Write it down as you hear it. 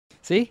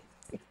See?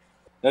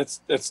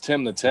 That's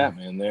Tim the Tap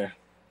Man there.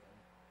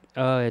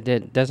 Oh, it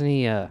did. Doesn't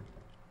he?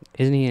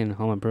 Isn't he in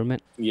Home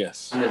Improvement?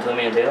 Yes. You gonna tell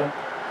me a deal?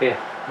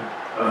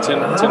 Yeah. Tim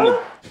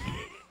the...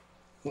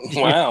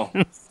 Wow.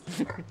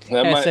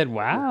 I said,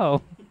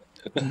 "Wow."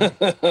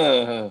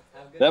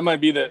 That might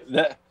be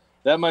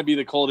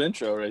the cold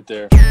intro right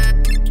there.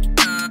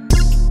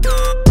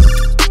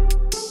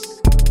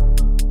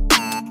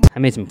 I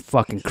made some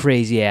fucking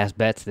crazy ass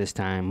bets this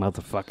time,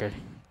 motherfucker.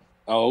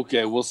 Oh,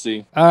 okay. We'll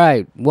see. All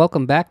right,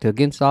 welcome back to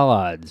Against All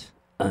Odds.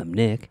 I'm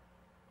Nick.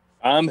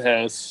 I'm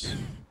Hess.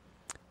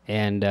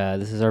 And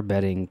this is our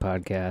betting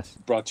podcast.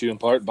 Brought to you in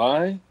part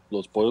by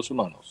Los Pollos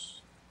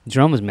Hermanos.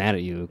 Jerome was mad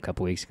at you a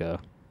couple weeks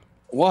ago.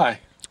 Why?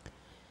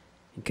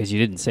 Because you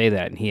didn't say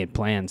that, and he had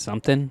planned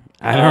something.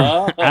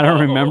 I don't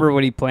remember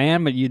what he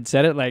planned, but you'd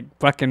said it like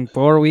fucking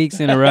 4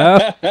 weeks in a row,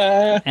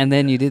 and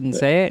then you didn't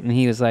say it, and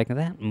he was like,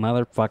 "That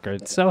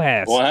motherfucker, it's so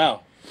ass."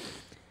 Wow.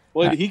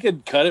 Well, he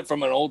could cut it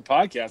from an old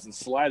podcast and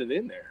slide it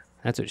in there.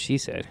 That's what she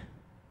said.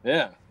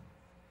 Yeah.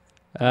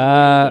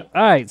 All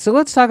right, so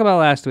let's talk about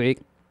last week.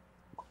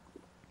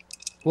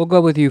 We'll go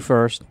with you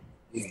first.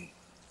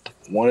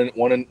 One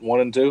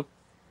and two.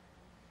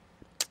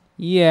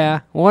 Yeah,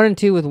 1 and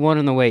 2 with one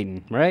in the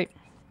waiting, right?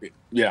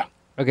 Yeah.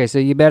 Okay, so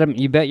you bet him.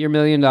 You bet your $1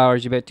 million.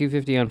 You bet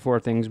 $250 on 4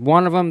 things.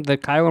 One of them, the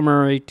Kyler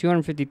Murray,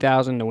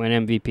 $250,000 to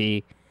win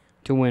MVP,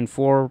 to win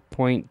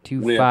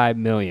 $4.25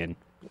 million.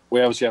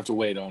 We obviously have to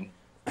wait on.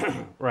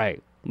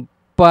 Right,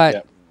 but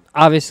Yeah.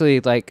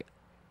 obviously, like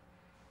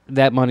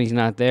that money's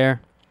not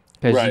there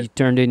because Right. you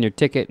turned in your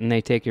ticket and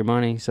they take your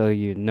money, so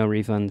you no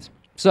refunds.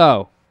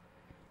 So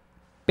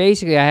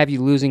basically, I have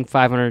you losing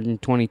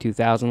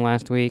 $522,000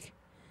 last week.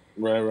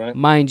 Right.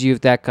 Mind you, if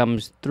that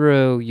comes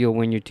through, you'll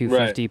win your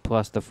 $250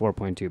 plus the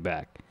 4.2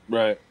 back.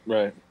 Right.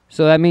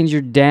 So that means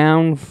you're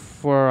down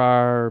for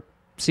our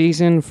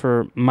season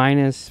for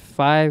minus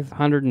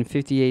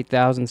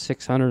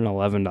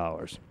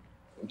 $558,611.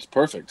 It's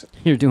perfect.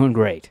 You're doing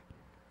great.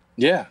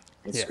 Yeah,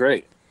 it's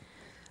great.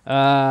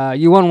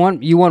 You won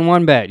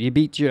one bet. You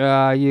beat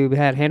your. You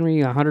had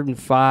Henry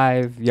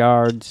 105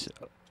 yards.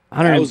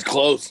 That was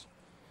close.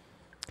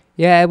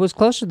 Yeah, it was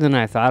closer than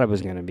I thought it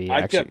was going to be.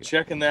 I kept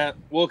checking that.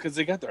 Well, because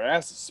they got their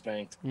asses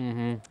spanked.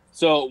 Mm-hmm.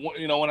 So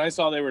when I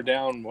saw they were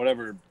down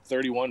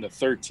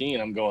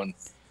 31-13, I'm going,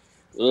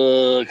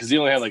 because he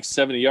only had like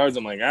 70 yards.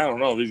 I'm like, I don't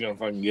know if he's gonna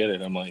fucking get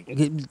it. I'm like,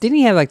 didn't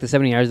he have like the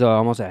 70 yards though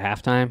almost at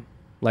halftime?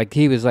 Like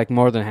he was like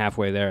more than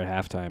halfway there at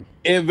halftime.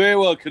 It very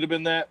well could have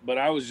been that, but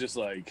I was just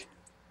like,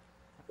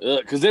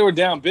 because they were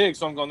down big,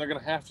 so I'm going, they're gonna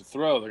have to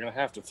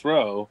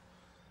throw.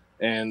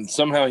 And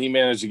somehow he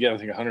managed to get, I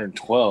think,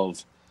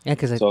 112. Yeah,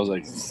 because so I was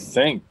like,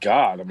 thank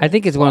God. I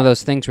think it's one of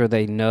those things where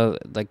they know,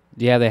 like,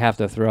 yeah, they have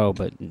to throw,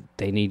 but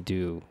they need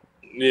to.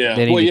 Yeah,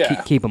 they need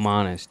to keep them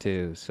honest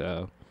too.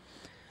 So,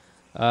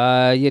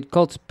 you had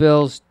Colts,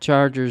 Bills,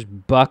 Chargers,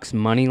 Bucks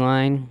money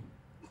line.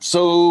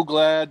 So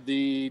glad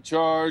the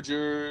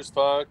Chargers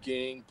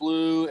fucking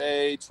blew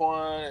a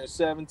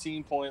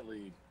 17-point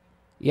lead.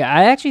 Yeah,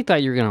 I actually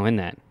thought you were gonna win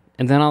that,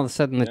 and then all of a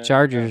sudden the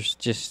Chargers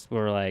just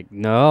were like,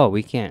 "No,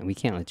 we can't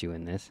let you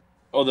win this."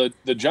 Oh,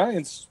 the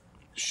Giants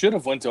should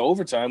have went to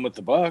overtime with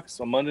the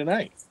Bucks on Monday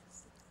night.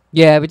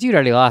 Yeah, but you'd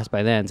already lost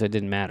by then, so it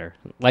didn't matter.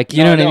 Like,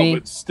 you know what I mean?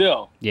 But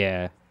still.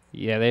 Yeah,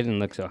 they didn't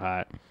look so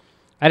hot.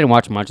 I didn't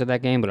watch much of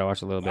that game, but I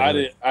watched a little bit. I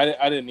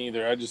didn't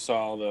either. I just saw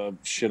all the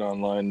shit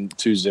online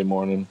Tuesday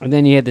morning. And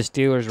then you had the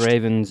Steelers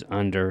Ravens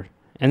under,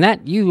 and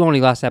that you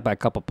only lost that by a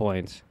couple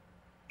points.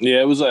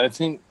 Yeah, it was. I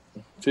think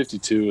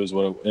 52 is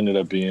what it ended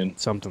up being.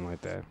 Something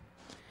like that.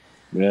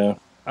 Yeah.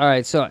 All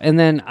right. So and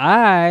then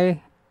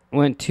I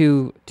went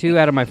two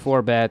out of my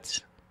 4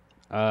 bets.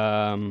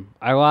 I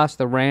lost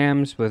the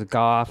Rams with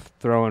Goff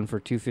throwing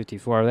for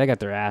 254. They got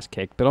their ass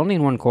kicked, but only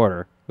in 1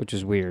 quarter, which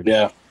is weird.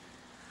 Yeah.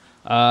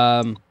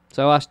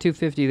 So I lost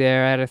 250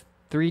 there. I had a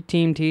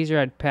 3-team teaser.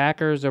 I had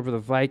Packers over the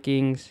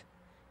Vikings,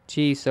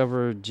 Chiefs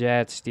over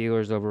Jets,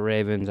 Steelers over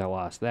Ravens. I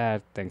lost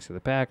that thanks to the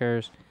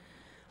Packers.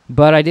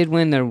 But I did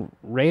win the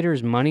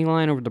Raiders money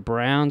line over the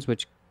Browns,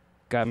 which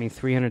got me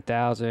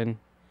 $300,000.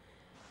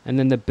 And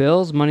then the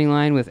Bills money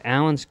line with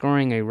Allen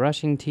scoring a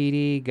rushing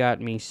TD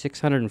got me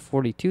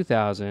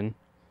 $642,000.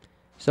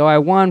 So I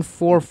won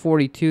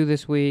 $442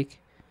 this week.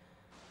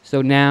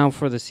 So now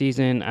for the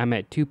season, I'm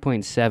at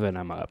 2.7.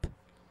 I'm up.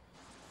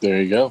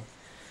 There you go.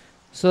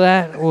 So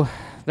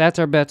that's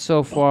our bet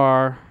so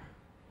far.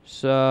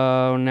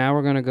 So now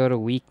we're going to go to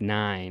week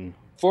 9.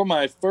 For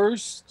my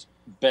first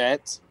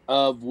bet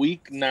of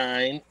week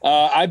 9,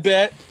 I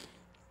bet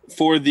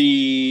for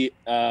the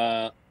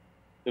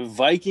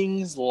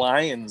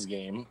Vikings-Lions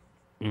game.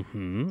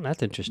 Mm-hmm.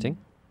 That's interesting.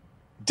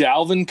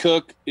 Dalvin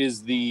Cook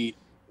is the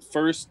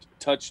first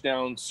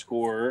touchdown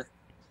scorer.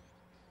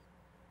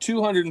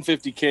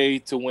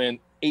 $250K to win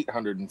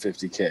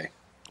 $850K.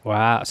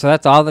 Wow. So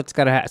that's all that's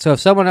got to happen. So if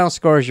someone else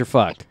scores, you're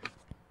fucked.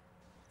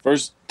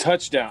 First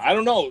touchdown. I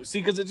don't know. See,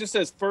 because it just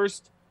says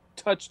first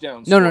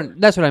touchdown. No,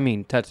 that's what I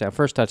mean. Touchdown.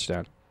 First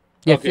touchdown.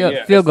 Yeah,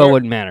 Okay, field goal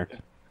wouldn't matter.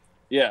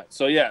 Yeah.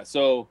 So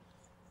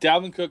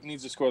Dalvin Cook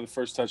needs to score the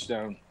first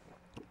touchdown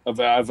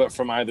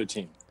from either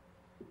team.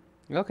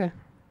 Okay.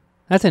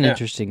 That's an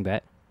interesting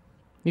bet.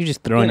 You're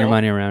just throwing your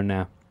money around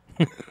now.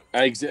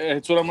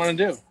 It's what I'm going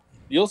to do.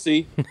 You'll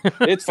see.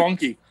 It's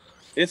funky.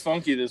 It's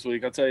funky this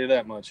week, I'll tell you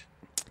that much.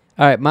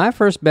 All right, my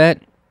first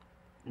bet,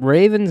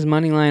 Ravens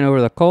money line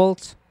over the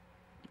Colts.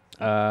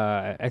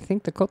 I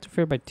think the Colts are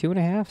favored by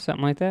 2.5,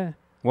 something like that.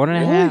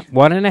 1.5,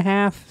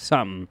 1.5,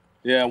 something.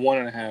 Yeah,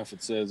 1.5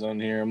 it says on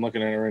here. I'm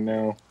looking at it right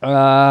now.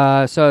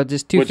 So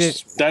just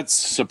 250. Which that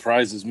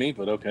surprises me,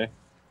 but okay.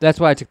 That's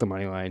why I took the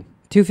money line.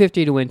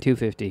 250 to win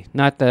 250.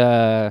 Not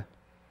the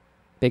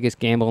biggest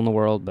gamble in the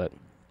world, but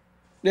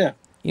yeah,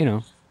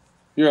 you're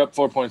up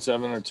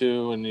 4.7 or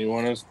 2, and you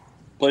want to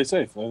play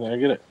safe. I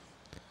get it.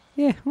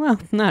 Yeah, well,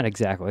 not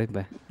exactly,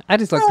 but I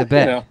just like to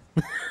bet.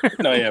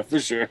 No, yeah, for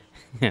sure.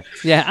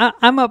 Yeah,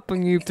 I'm up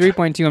on you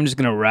 3.2. I'm just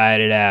gonna ride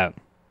it out.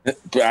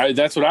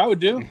 That's what I would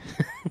do.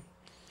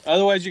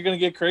 Otherwise, you're gonna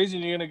get crazy,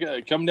 and you're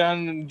gonna come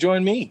down and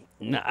join me.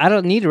 No, I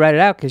don't need to write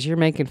it out because you're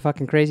making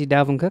fucking crazy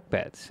Dalvin Cook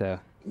bets. So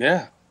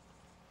yeah,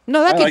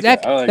 no,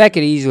 that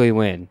could easily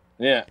win.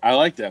 Yeah, I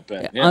like that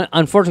bet. Yeah.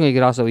 Unfortunately, you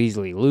could also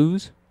easily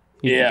lose.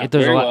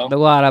 There's a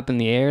lot up in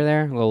the air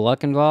there, a little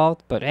luck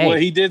involved. But hey, well,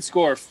 he did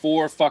score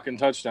 4 fucking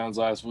touchdowns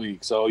last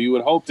week, so you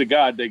would hope to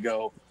God they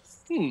go,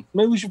 maybe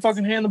we should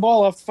fucking hand the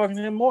ball off to fucking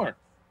him more.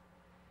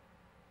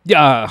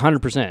 Yeah,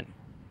 100%.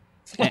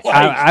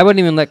 I wouldn't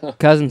even let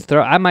Cousins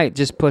throw. I might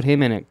just put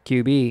him in at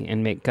QB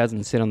and make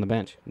Cousins sit on the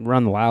bench,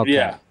 run the Wildcat.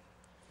 Yeah,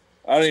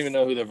 I don't even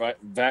know who their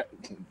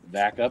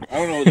backup. I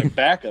don't know who their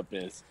backup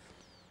is.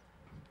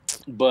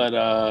 But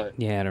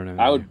yeah, I don't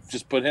know. I would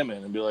just put him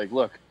in and be like,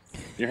 "Look,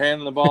 you're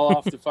handing the ball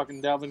off to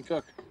fucking Dalvin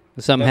Cook.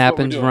 If something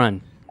happens,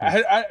 run."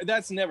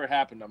 That's never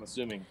happened. I'm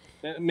assuming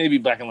maybe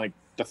back in like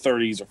the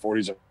 30s or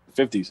 40s or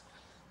 50s,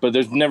 but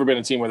there's never been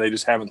a team where they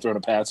just haven't thrown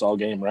a pass all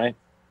game, right?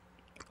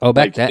 Oh,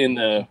 back like that in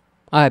the.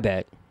 I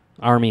bet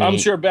Army. I'm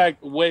sure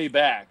way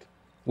back.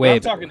 I'm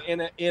talking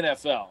in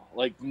NFL,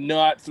 like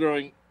not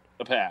throwing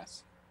a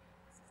pass.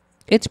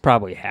 It's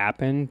probably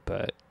happened,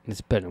 but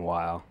it's been a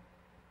while.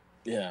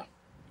 Yeah.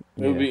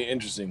 It would be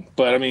interesting,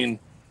 but I mean,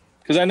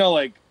 because I know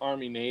like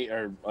Army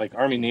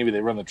Navy, they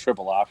run the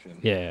triple option.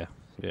 Yeah,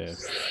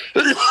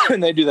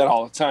 and they do that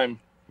all the time.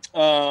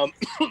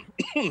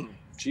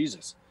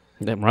 Jesus,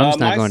 that run's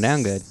not going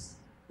down good.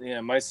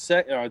 Yeah,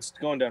 it's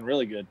going down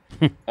really good.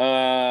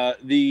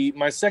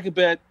 My second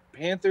bet,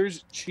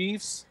 Panthers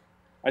Chiefs.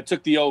 I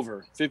took the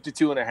over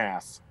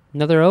 52.5.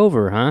 Another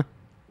over, huh?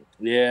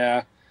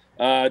 Yeah,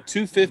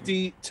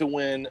 250 to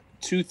win,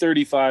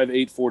 235,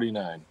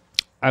 849.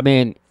 I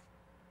mean,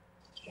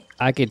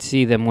 I could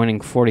see them winning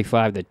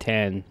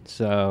 45-10.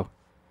 So,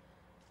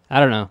 I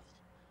don't know.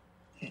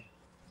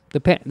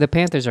 The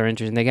Panthers are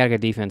interesting. They got a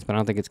good defense, but I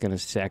don't think it's going to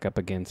stack up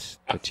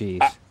against the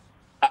Chiefs.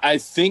 I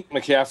think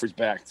McCaffrey's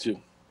back too.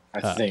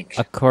 I think,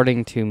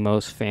 according to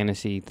most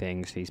fantasy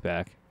things, he's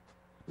back.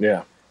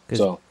 Yeah.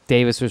 Because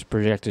Davis was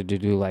projected to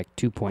do like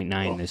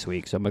 2.9 this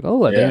week. So I'm like,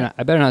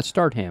 I better not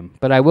start him.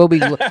 But I will be.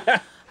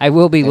 I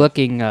will be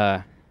looking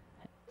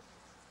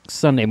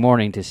Sunday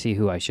morning to see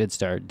who I should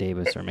start,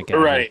 Davis or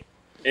McCaffrey. Right.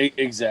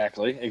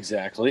 Exactly.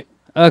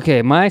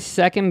 Okay, my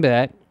second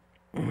bet,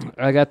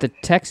 I got the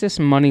Texas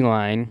money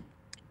line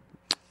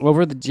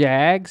over the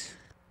Jags,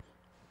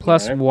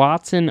 plus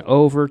Watson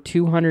over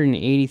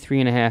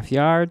 283.5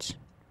 yards,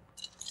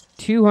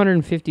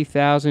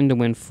 250,000 to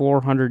win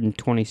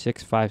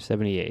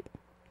 426,578.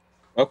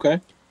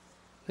 Okay.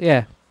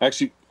 Yeah. I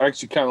actually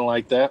kind of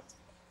like that.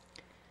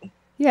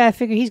 Yeah, I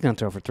figure he's gonna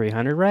throw for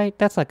 300, right?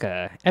 That's like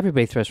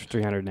everybody throws for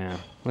 300 now,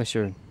 unless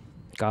you're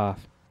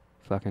Goff.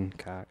 Fucking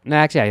cock. No,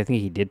 actually, I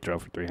think he did throw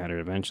for 300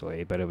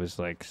 eventually, but it was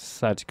like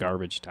such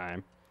garbage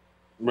time.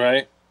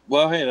 Right.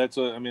 Well, hey, that's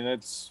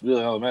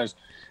really all that matters.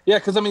 Yeah,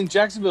 because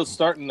Jacksonville's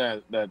starting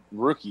that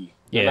rookie.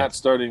 They're not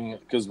starting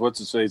because what's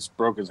his face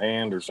broke his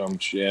hand or some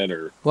shit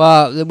or.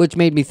 Well, which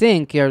made me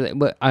think,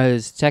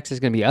 is Texas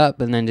gonna be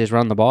up and then just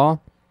run the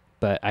ball?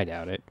 But I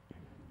doubt it.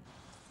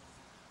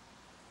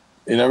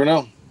 You never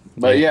know.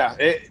 But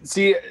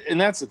and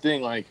that's the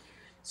thing. Like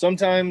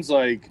sometimes,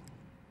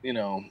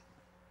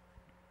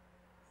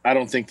 I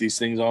don't think these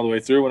things all the way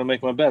through when I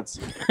make my bets.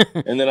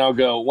 And then I'll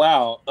go,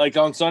 wow. Like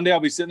on Sunday,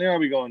 I'll be sitting there, I'll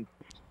be going,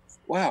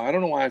 wow, I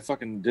don't know why I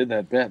fucking did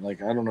that bet. Like,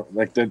 I don't know.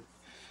 Like,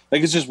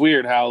 it's just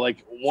weird how,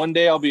 like, one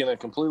day I'll be in a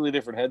completely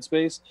different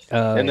headspace.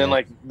 And then,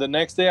 like, the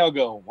next day I'll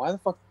go, why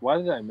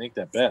did I make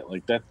that bet?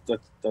 Like,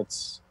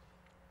 that's.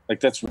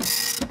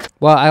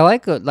 Well, I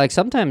like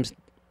sometimes,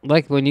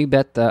 like, when you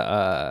bet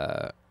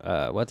the,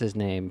 what's his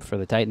name for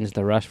the Titans,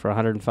 the rush for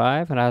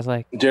 105, and I was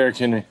like, Derrick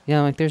Henry. Yeah,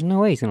 I'm like, there's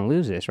no way he's gonna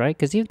lose this, right?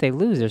 Because even if they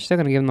lose, they're still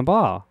gonna give him the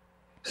ball.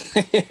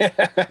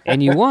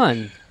 And you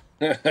won.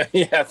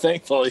 Yeah,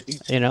 thankfully.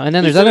 And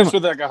then there's other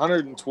with like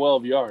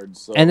 112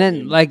 yards. So, and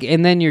then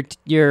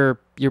your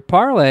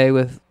parlay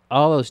with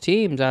all those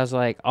teams. I was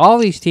like, all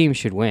these teams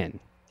should win.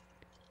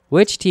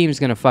 Which team's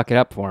gonna fuck it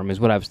up for him is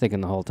what I was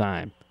thinking the whole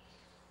time.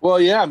 Well,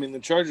 yeah, the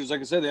Chargers,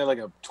 like I said, they had like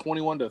a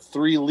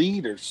 21-3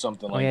 lead or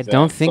something like that.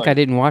 Don't think I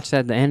didn't watch that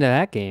at the end of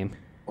that game.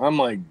 I'm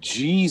like,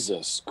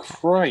 Jesus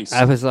Christ.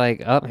 I was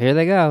like, oh, here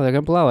they go. They're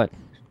gonna blow it.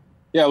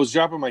 Yeah, I was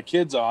dropping my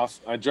kids off.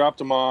 I dropped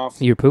them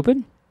off. You're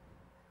pooping?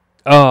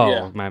 Oh,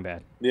 Yeah. my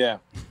bad. Yeah.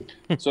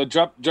 So I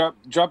drop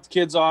the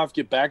kids off,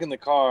 get back in the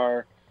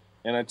car,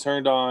 and I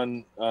turned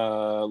on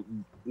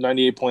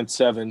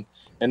 98.7,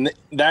 and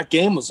that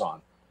game was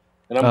on.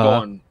 And I'm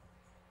going,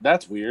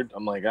 that's weird.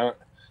 I'm like,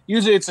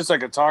 usually it's just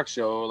like a talk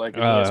show, like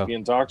an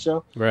ESPN talk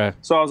show. Right.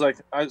 So I was like,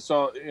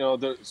 so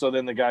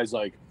then the guy's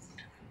like,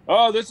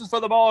 oh, this is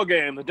for the ball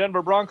game. The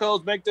Denver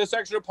Broncos make this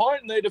extra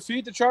point and they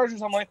defeat the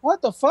Chargers. I'm like,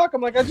 what the fuck?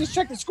 I'm like, I just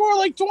checked the score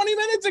like 20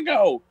 minutes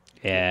ago.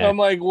 Yeah. I'm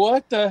like,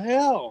 what the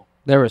hell?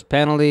 There was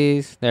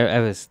penalties.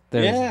 There was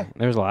a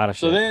lot of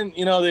shit. So then,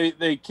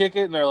 they kick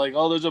it and they're like,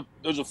 oh,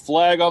 there's a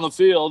flag on the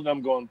field. And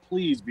I'm going,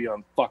 please be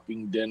on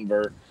fucking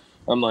Denver.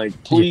 I'm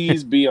like,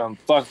 please be on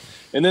fuck.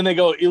 And then they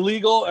go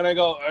illegal, and they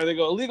go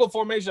illegal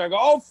formation. I go,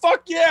 oh,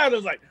 fuck yeah. And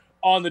it's like,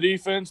 on the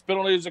defense,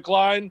 penalties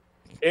decline.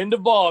 End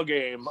of ball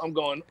game. I'm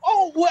going,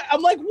 oh, what?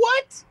 I'm like,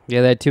 what?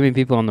 Yeah, they had too many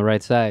people on the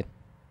right side.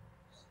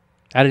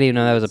 I didn't even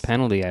know that was a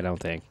penalty, I don't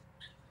think.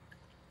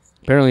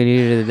 Apparently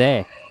needed it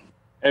today.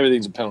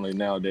 Everything's a penalty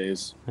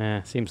nowadays.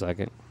 Yeah, seems like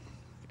it.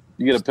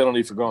 You get a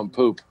penalty for going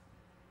poop.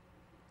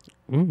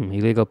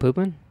 Illegal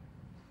pooping?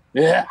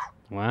 Yeah.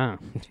 Wow.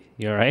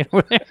 You all right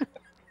over there?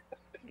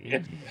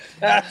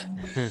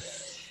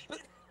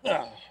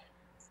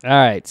 All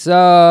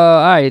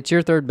right, it's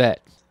your third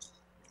bet.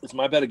 It's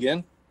my bet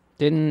again?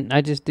 Didn't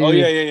I just do? Oh,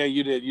 yeah,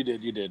 you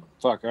did.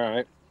 Fuck,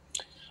 all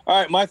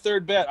right, my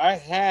third bet.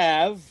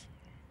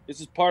 This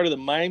is part of the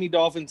Miami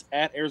Dolphins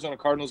at Arizona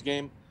Cardinals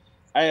game.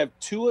 I have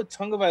Tua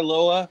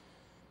Tagovailoa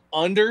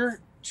under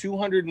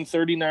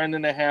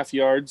 239.5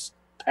 yards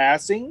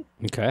passing.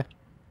 Okay.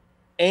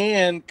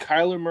 And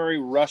Kyler Murray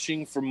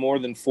rushing for more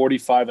than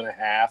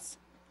 45.5.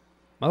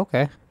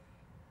 Okay.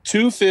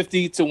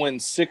 250 to win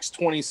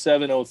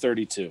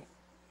 627.032.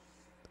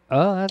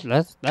 Oh,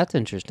 that's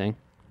interesting.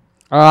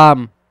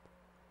 I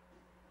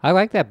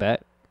like that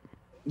bet.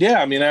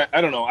 Yeah, I mean, I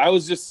don't know. I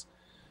was just,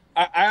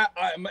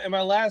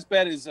 my last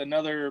bet is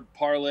another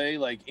parlay,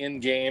 like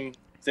in-game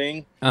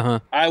thing.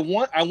 I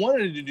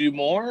wanted to do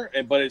more,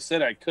 but it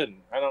said I couldn't.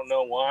 I don't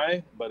know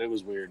why, but it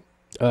was weird.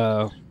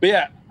 But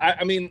yeah,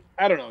 I mean,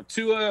 I don't know.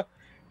 Tua,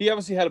 he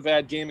obviously had a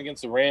bad game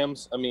against the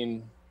Rams. I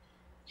mean,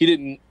 he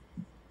didn't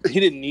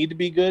need to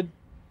be good.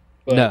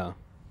 But, no.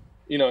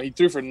 He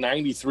threw for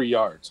 93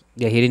 yards.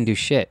 Yeah, he didn't do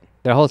shit.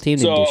 Their whole team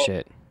didn't do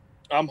shit.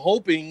 I'm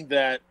hoping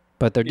that.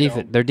 But their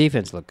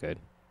defense looked good.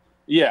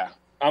 Yeah,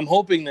 I'm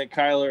hoping that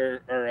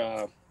Kyler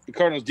or the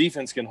Cardinals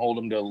defense can hold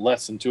him to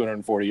less than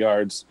 240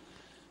 yards.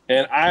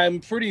 And I'm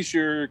pretty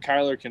sure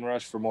Kyler can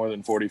rush for more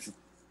than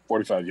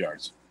 45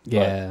 yards.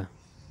 Yeah.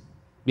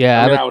 But,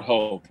 I would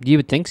hope. You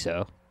would think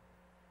so.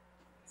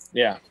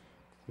 Yeah.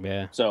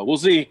 Yeah. So we'll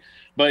see.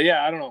 But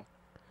yeah, I don't know.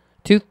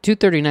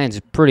 239 is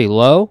pretty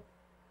low.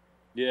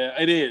 Yeah,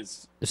 it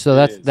is. So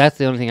that's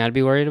the only thing I'd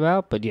be worried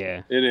about. But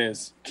yeah, it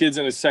is. Kid's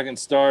in his second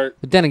start.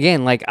 But then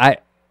again, like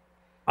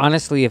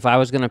honestly, if I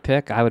was gonna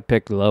pick, I would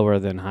pick lower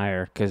than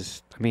higher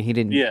because I mean he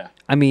didn't. Yeah.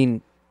 I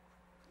mean,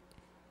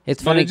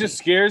 it's funny. It just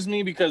scares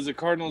me because the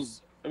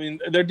Cardinals. I mean,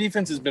 their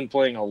defense has been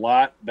playing a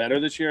lot better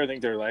this year. I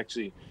think they're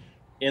actually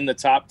in the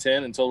top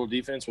 10 in total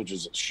defense, which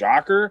is a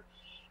shocker.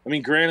 I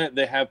mean, granted,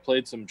 they have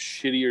played some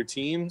shittier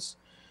teams,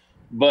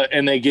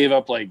 and they gave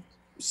up like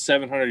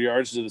 700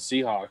 yards to the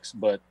Seahawks.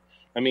 But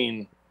I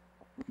mean,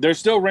 they're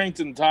still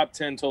ranked in the top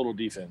 10 total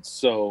defense.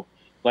 So,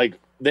 like,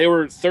 they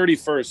were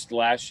 31st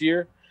last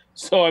year.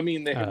 So, I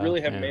mean, they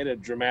really have made a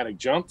dramatic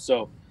jump.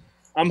 So,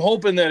 I'm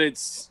hoping that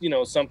it's,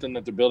 something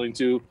that they're building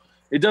to.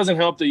 It doesn't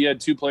help that you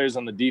had two players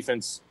on the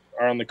defense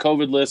are on the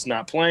COVID list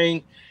not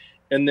playing.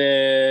 And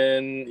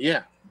then,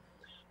 yeah.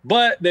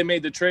 But they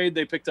made the trade.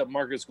 They picked up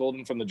Marcus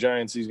Golden from the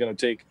Giants. He's going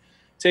to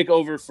take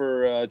over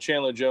for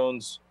Chandler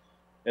Jones.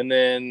 And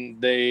then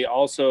they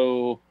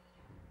also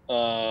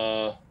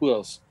who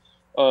else?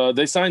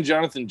 They signed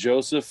Jonathan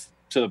Joseph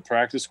to the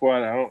practice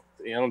squad. I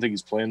don't think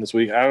he's playing this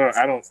week.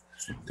 I don't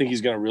think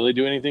he's going to really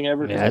do anything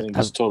ever. Yeah, I think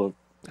he's total.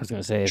 I was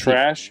going to say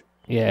trash.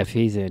 If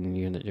he's in,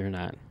 you're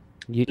not.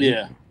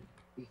 Yeah.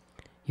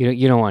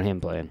 You don't want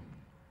him playing.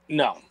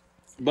 No,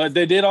 but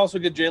they did also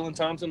get Jalen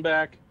Thompson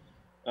back,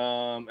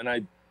 and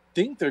I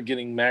think they're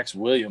getting Max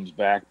Williams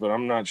back, but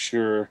I'm not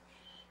sure.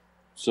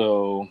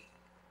 So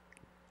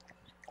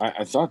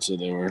I thought so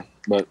they were,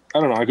 but I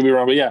don't know. I could be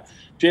wrong. But yeah,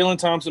 Jalen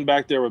Thompson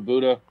back there with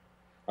Buddha.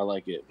 I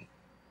like it.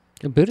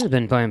 Buddha's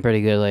been playing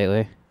pretty good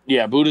lately.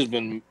 Yeah, Buddha's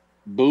been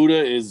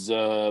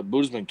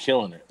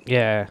killing it.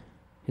 Yeah,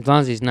 as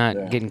long as he's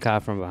not getting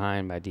caught from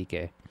behind by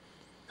DK.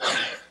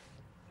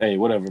 Hey,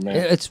 whatever,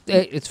 man.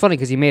 It's funny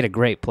because he made a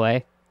great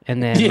play,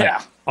 and then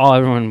all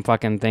everyone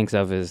fucking thinks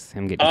of is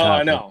him getting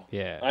caught. I know.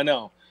 Yeah, I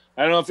know.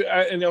 I don't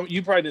know if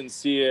you probably didn't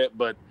see it,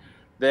 but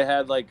they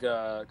had like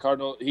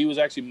Cardinal. He was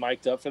actually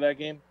mic'd up for that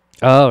game.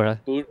 Oh,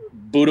 really?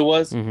 Buddha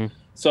was. Mm-hmm.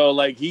 So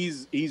like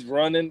he's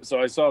running.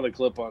 So I saw the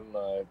clip on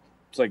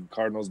it's like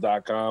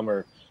Cardinals.com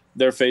or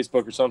their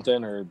Facebook or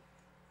something or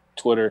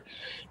Twitter.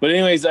 But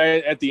anyways,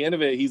 at the end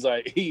of it, he's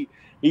like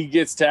he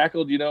gets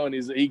tackled, and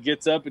he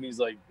gets up and he's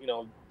like,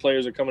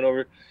 players are coming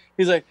over.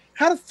 He's like,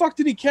 how the fuck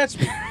did he catch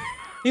me?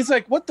 He's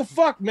like, what the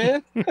fuck,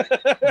 man?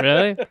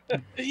 Really?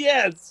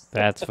 Yes.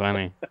 That's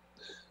funny.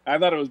 I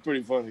thought it was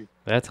pretty funny.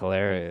 That's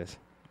hilarious.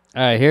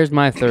 All right, here's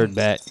my third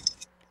bet.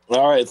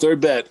 All right,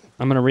 third bet.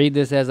 I'm going to read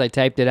this as I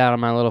typed it out on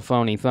my little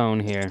phony phone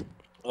here.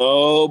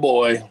 Oh,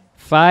 boy.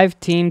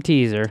 5-team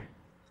teaser.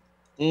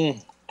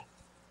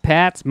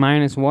 Pats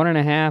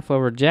 -1.5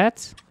 over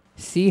Jets.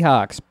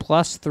 Seahawks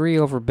 +3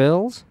 over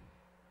Bills.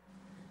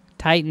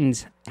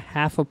 Titans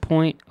 0.5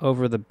 point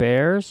over the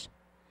Bears.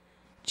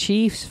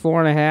 Chiefs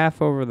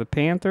 4.5 over the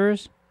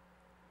Panthers.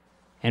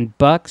 And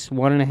Bucks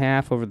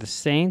 1.5 over the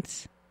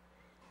Saints.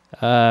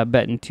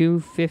 Betting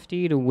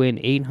 $250 to win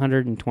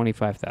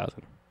 $825,000.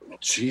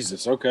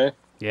 Jesus, okay.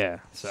 Yeah,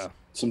 so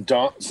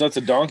that's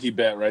a donkey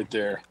bet right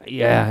there.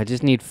 Yeah, I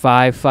just need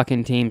 5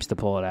 fucking teams to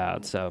pull it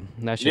out, so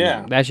that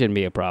shouldn't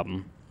be a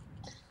problem.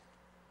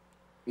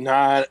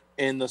 Not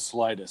in the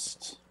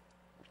slightest.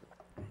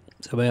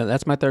 So yeah,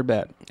 that's my third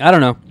bet. I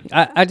don't know.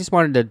 I just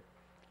wanted to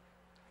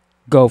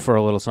go for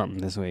a little something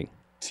this week.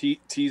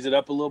 Tease it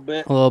up a little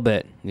bit? A little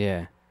bit,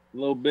 yeah. A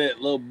little bit.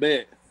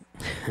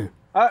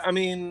 I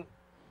mean,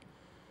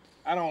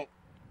 I don't.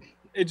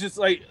 It just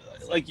like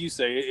you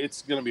say,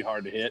 it's going to be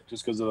hard to hit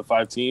just because of the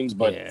 5 teams.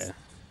 But yeah.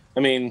 I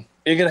mean,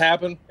 it could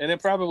happen, and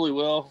it probably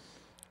will.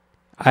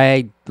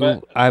 I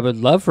would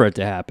love for it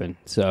to happen.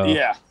 So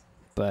yeah,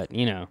 but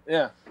yeah,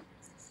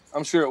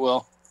 I'm sure it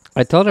will.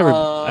 I told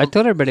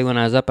everybody when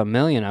I was up $1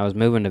 million I was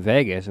moving to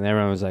Vegas, and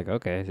everyone was like,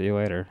 "Okay, see you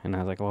later." And I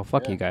was like, "Well,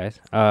 fuck you guys."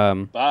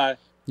 Bye.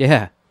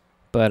 Yeah,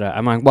 but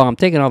I'm like, "Well, I'm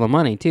taking all the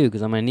money too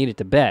because I'm gonna need it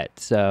to bet."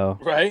 So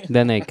right.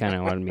 Then they kind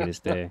of wanted me to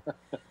stay.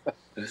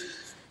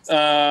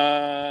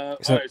 All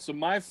right. So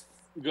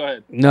go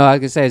ahead. No, I was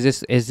gonna say,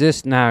 is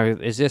this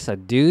a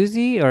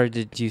doozy, or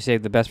did you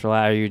save the best for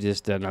last? Or are you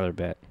just another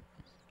bet?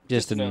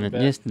 Just another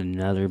bet.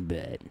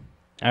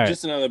 All right.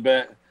 Just another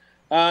bet.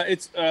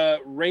 It's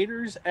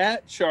Raiders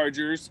at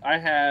Chargers. I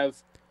have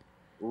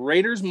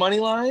Raiders money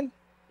line.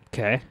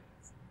 Okay.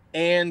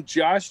 And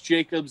Josh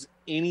Jacobs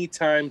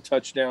anytime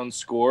touchdown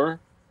score.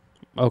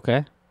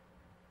 Okay.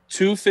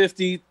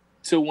 $250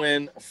 to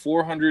win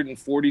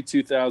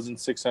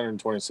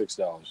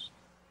 $442,626.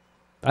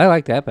 I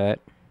like that bet.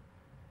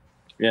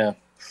 Yeah.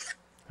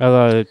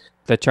 Although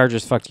the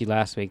Chargers fucked you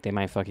last week, they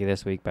might fuck you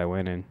this week by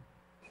winning.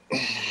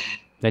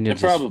 Then you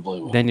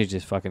probably will. Then you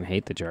just fucking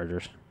hate the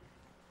Chargers.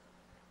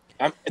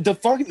 The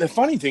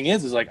funny thing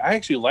is like I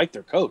actually like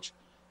their coach,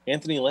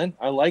 Anthony Lynn.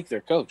 I like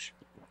their coach.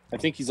 I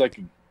think he's like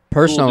a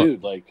cool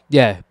dude. Like,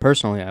 yeah,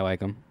 personally, I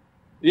like him.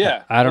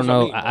 Yeah, I don't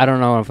know. I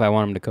don't know if I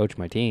want him to coach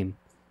my team.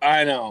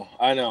 I know.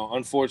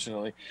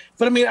 Unfortunately,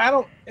 but I mean, I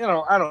don't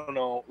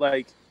know.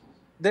 Like,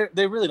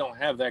 they really don't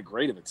have that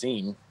great of a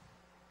team.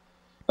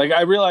 Like,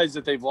 I realize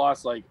that they've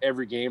lost like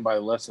every game by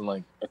less than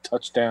like a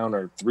touchdown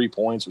or 3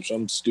 points or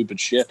some stupid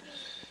shit.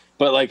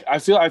 But like, I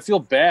feel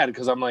bad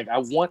because I'm like, I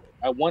want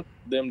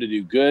them to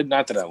do good.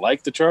 Not that I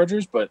like the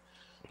Chargers, but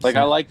like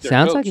I like their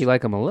sounds coach. like you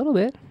like them a little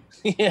bit.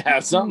 Yeah,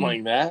 something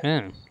like that.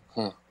 Yeah.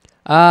 Huh.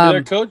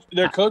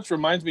 Their coach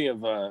reminds me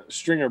of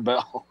Stringer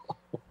Bell.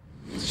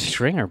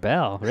 Stringer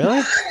Bell,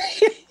 really?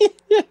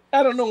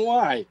 I don't know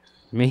why.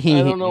 I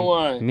don't know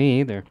why.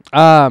 Me either.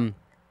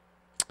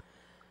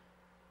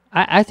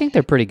 I think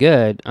they're pretty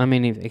good. I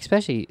mean,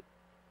 especially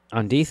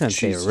on defense,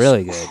 they're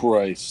really good.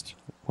 Christ.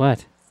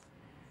 What?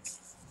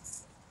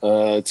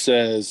 It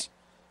says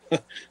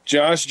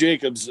Josh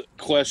Jacobs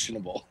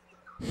questionable.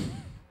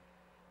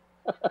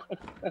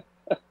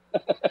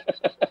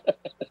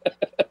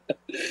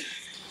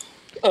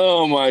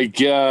 Oh my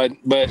God!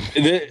 But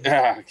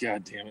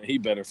God damn it, he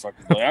better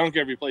fucking play. I don't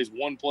care if he plays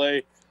one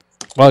play.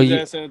 Well, you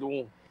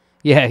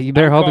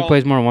better hope he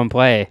plays more than one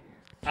play.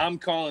 I'm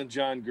calling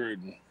John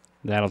Gruden.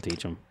 That'll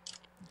teach him.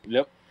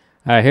 Yep.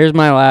 All right, here's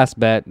my last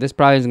bet. This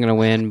probably isn't gonna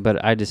win,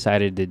 but I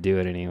decided to do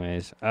it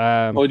anyways.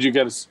 You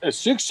got a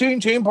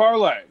 16-team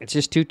parlay? It's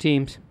just 2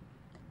 teams.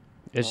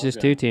 It's just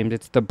 2 teams.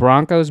 It's the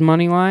Broncos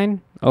money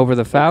line over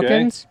the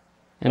Falcons,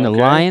 and the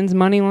Lions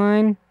money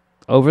line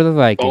over the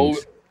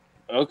Vikings.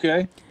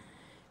 Okay.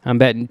 I'm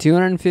betting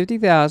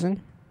 $250,000.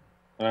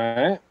 All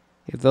right.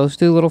 If those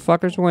 2 little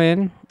fuckers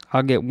win,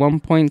 I'll get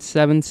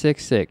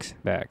 1.766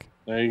 back.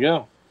 There you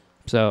go.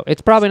 So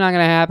it's probably not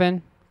gonna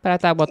happen, but I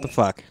thought, what the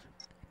fuck?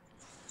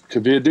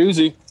 Could be a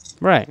doozy.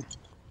 Right.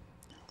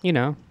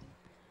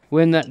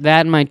 Win that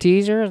and my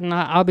teaser, and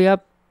I'll be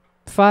up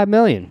 $5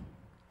 million.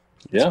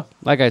 Yeah.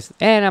 Like I said,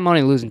 and I'm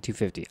only losing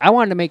 $250. I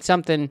wanted to make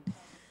something.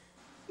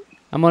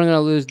 I'm only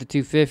gonna lose the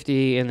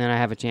 $250, and then I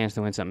have a chance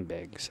to win something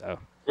big. So.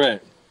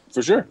 Right.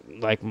 For sure.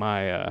 Like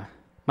my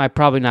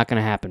probably not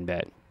gonna happen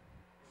bet.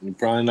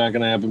 Probably not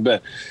gonna happen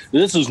bet.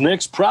 This is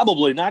Nick's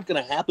probably not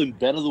gonna happen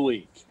bet of the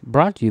week.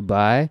 Brought to you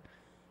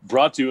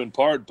in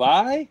part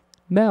by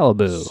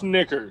Malibu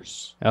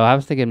Snickers. Oh, I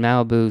was thinking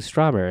Malibu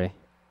strawberry.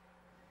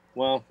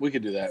 Well, we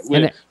could do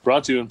that.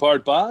 Brought to you in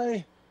part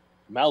by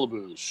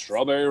Malibu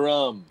strawberry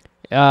rum.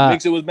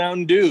 Mix it with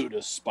Mountain Dew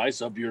to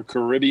spice up your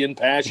Caribbean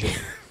passion.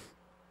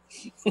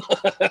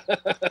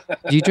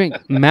 Do you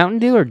drink Mountain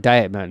Dew or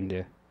Diet Mountain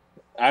Dew?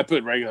 I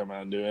put regular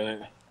Mountain Dew in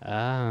it.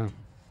 Ah.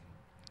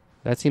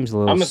 That seems a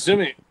little I'm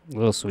assuming a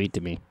little sweet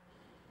to me.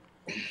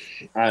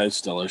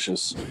 It's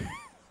delicious.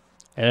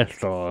 It's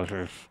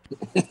delicious.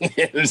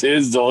 It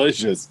is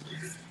delicious.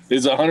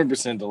 It's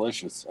 100%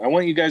 delicious. I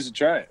want you guys to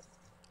try it.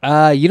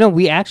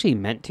 We actually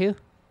meant to.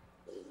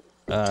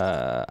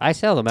 I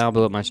sell the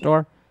Malibu at my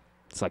store.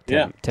 It's like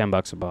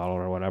 $10 a bottle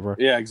or whatever.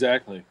 Yeah,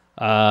 exactly.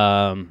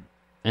 And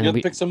You'll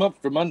pick some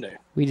up for Monday.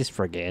 We just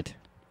forget.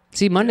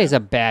 See, Monday's a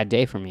bad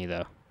day for me,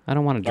 though. I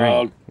don't want to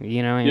drink.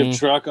 You know what I mean? You have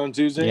truck on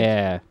Tuesday?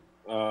 Yeah.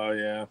 Oh,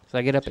 yeah. So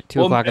I get up at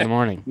 2 o'clock in the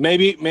morning.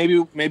 Maybe I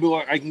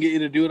can get you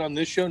to do it on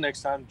this show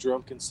next time.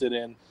 Drum can sit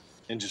in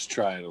and just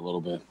try it a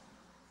little bit.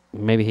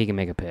 Maybe he can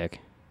make a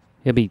pick.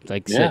 He'll be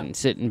like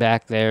sitting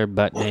back there,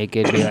 butt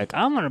naked, be like,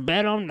 "I'm gonna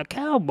bet on the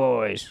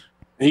Cowboys."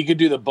 He could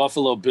do the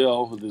Buffalo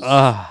Bill with his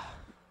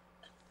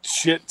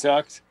shit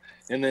tucked,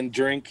 and then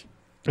drink.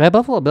 That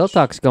Buffalo Bill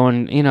talk's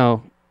going.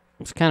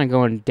 It's kind of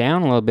going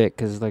down a little bit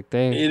because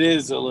It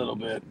is a little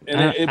bit,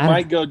 and it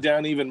might go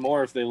down even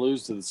more if they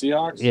lose to the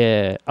Seahawks.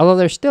 Yeah, although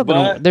they're still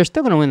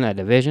gonna win that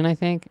division, I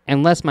think,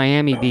 unless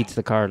Miami beats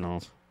the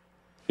Cardinals.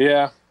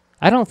 Yeah,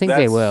 I don't think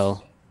they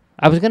will.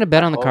 I was gonna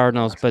bet on the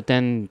Cardinals, but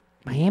then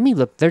Miami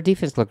their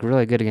defense looked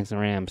really good against the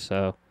Rams,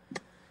 so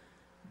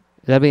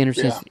that'd be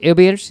interesting. Yeah. It'll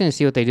be interesting to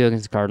see what they do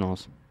against the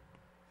Cardinals.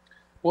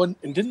 Well,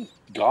 and didn't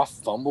Goff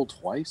fumble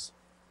twice?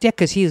 Yeah,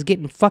 because he was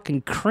getting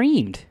fucking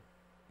creamed.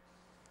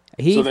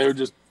 So they were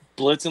just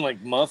blitzing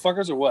like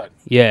motherfuckers, or what?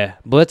 Yeah,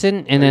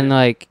 blitzing, and then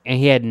and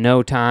he had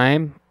no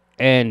time,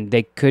 and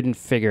they couldn't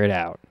figure it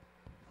out.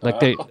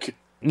 Okay.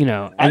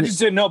 I just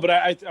didn't know, but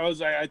I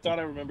thought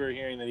I remember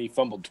hearing that he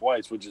fumbled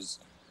twice, which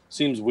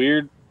seems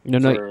weird.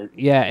 No,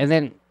 yeah, and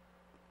then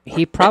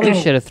he probably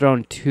should have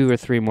thrown 2 or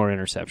 3 more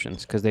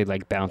interceptions because they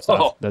bounced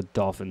off the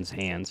Dolphins'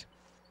 hands.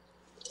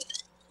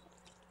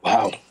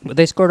 Wow! But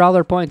they scored all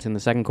their points in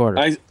the second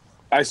quarter.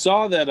 I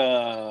saw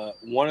that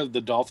one of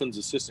the Dolphins'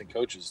 assistant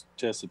coaches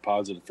tested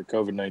positive for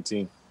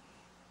COVID-19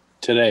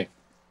 today.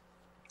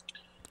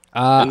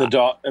 And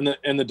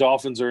the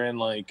Dolphins are in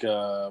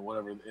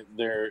whatever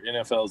their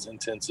NFL's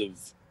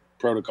intensive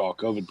protocol,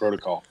 COVID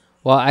protocol.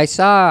 Well, I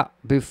saw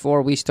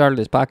before we started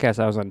this podcast,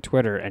 I was on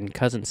Twitter, and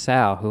Cousin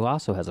Sal, who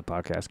also has a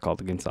podcast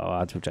called Against All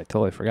Odds, which I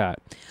totally forgot.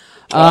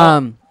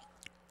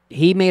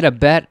 He made a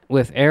bet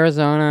with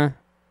Arizona,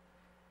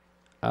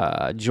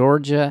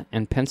 Georgia,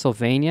 and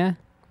Pennsylvania.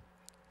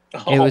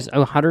 It was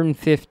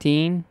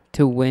 115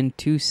 to win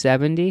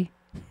 270,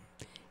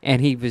 and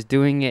he was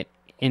doing it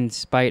in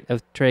spite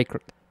of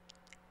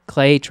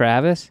Clay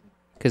Travis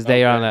because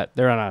they're on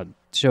a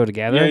show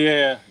together.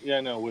 Yeah. I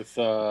know, with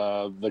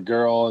the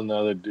girl and the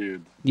other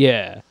dude.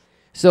 Yeah.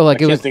 So I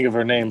can't think of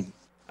her name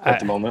at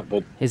the moment,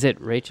 but is it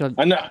Rachel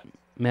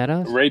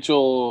Meadows?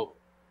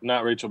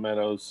 Not Rachel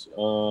Meadows.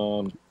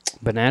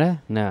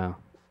 Bonetta? No.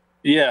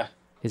 Yeah.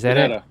 Is that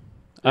Bonetta. it?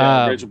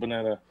 Yeah, Rachel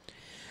Bonetta.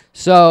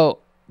 So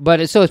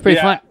it's pretty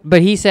fun.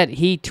 But he said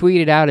he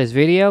tweeted out his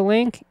video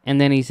link, and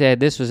then he said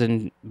this was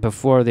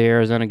before the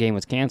Arizona game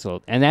was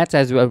canceled, and that's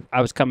as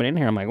I was coming in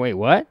here. I'm like, wait,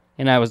 what?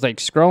 And I was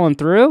scrolling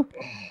through,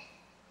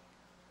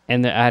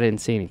 and I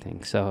didn't see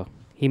anything. So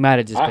he might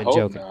have just been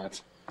joking.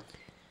 Not.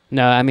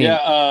 No, I mean,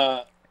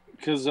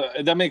 because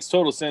that makes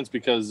total sense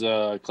because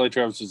Clay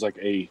Travis is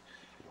a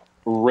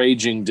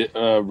raging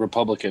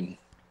Republican.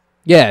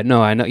 Yeah,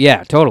 no, I know.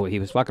 Yeah, totally. He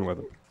was fucking with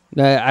him.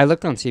 I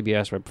looked on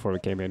CBS right before we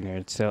came in here.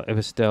 It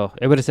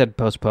would have said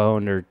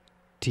postponed or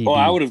TV. Oh,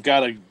 I would have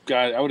got an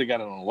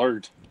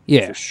alert.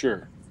 Yeah, for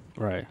sure.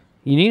 Right.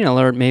 You need an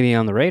alert maybe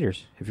on the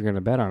Raiders if you're going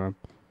to bet on them.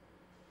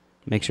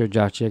 Make sure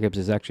Josh Jacobs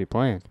is actually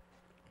playing.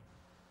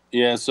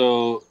 Yeah.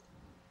 So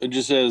it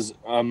just says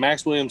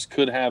Max Williams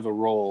could have a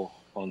role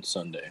on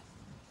Sunday.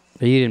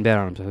 But you didn't bet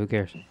on him, so who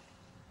cares?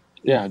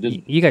 Yeah, I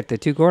didn't. You got the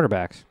 2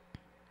 quarterbacks,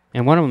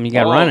 and one of them you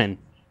got running.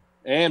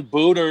 And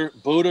Booter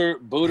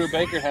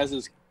Baker has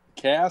his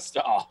cast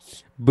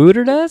off.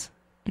 Booter does?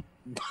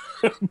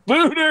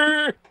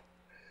 Booter!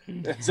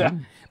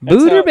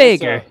 Booter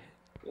Baker.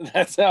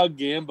 That's how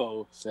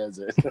Gambo says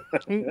it.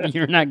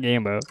 You're not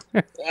Gambo.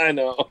 I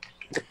know.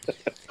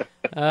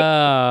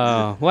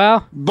 Oh,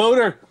 well.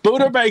 Booter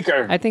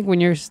Baker. I think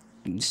when you're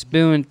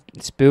spewing.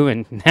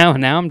 Now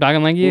I'm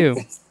talking like you.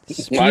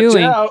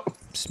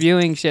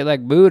 Spewing shit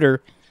like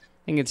Booter.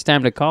 I think it's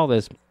time to call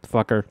this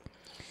fucker.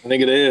 I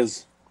think it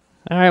is.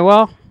 All right,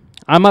 well,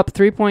 I'm up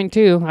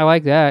 3.2. I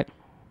like that.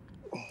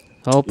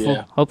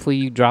 Hopefully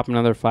you drop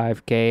another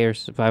 5K or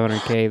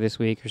 500K this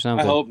week or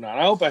something. I hope not.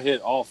 I hope I hit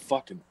all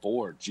fucking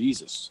 4.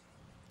 Jesus.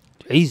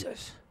 You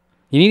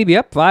need to be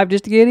up 5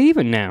 just to get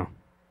even now.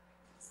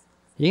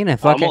 You're gonna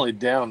fucking... I'm only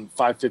down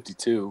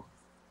 552.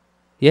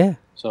 Yeah.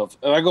 So if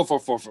I go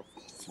for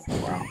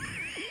wow.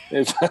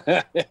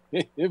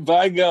 if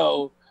I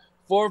go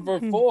 4 for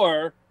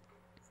 4,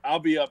 I'll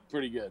be up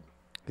pretty good.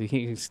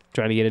 He's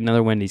trying to get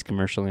another Wendy's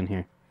commercial in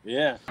here.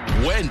 Yeah.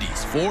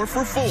 Wendy's 4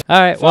 for 4. All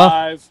right, 5.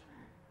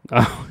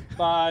 Well. Oh.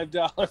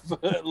 $5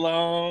 foot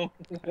long.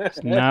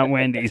 It's not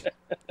Wendy's.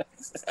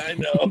 I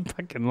know.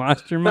 Fucking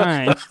lost your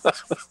mind.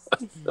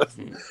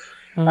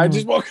 I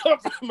just woke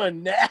up from a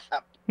nap.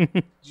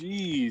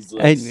 Jeez.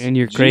 And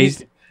you're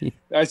crazy.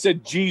 I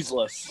said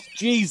Jeezless.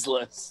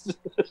 Jeezless.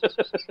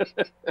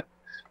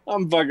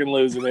 I'm fucking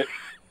losing it.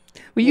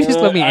 Will you just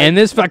let me end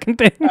this fucking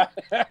thing?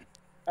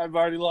 I've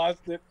already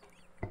lost it.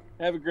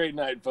 Have a great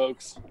night,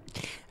 folks.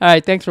 All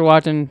right, thanks for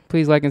watching.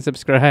 Please like and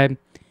subscribe.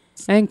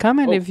 And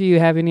comment if you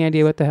have any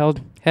idea what the hell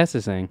Hess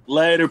is saying.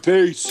 Later,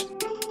 peace.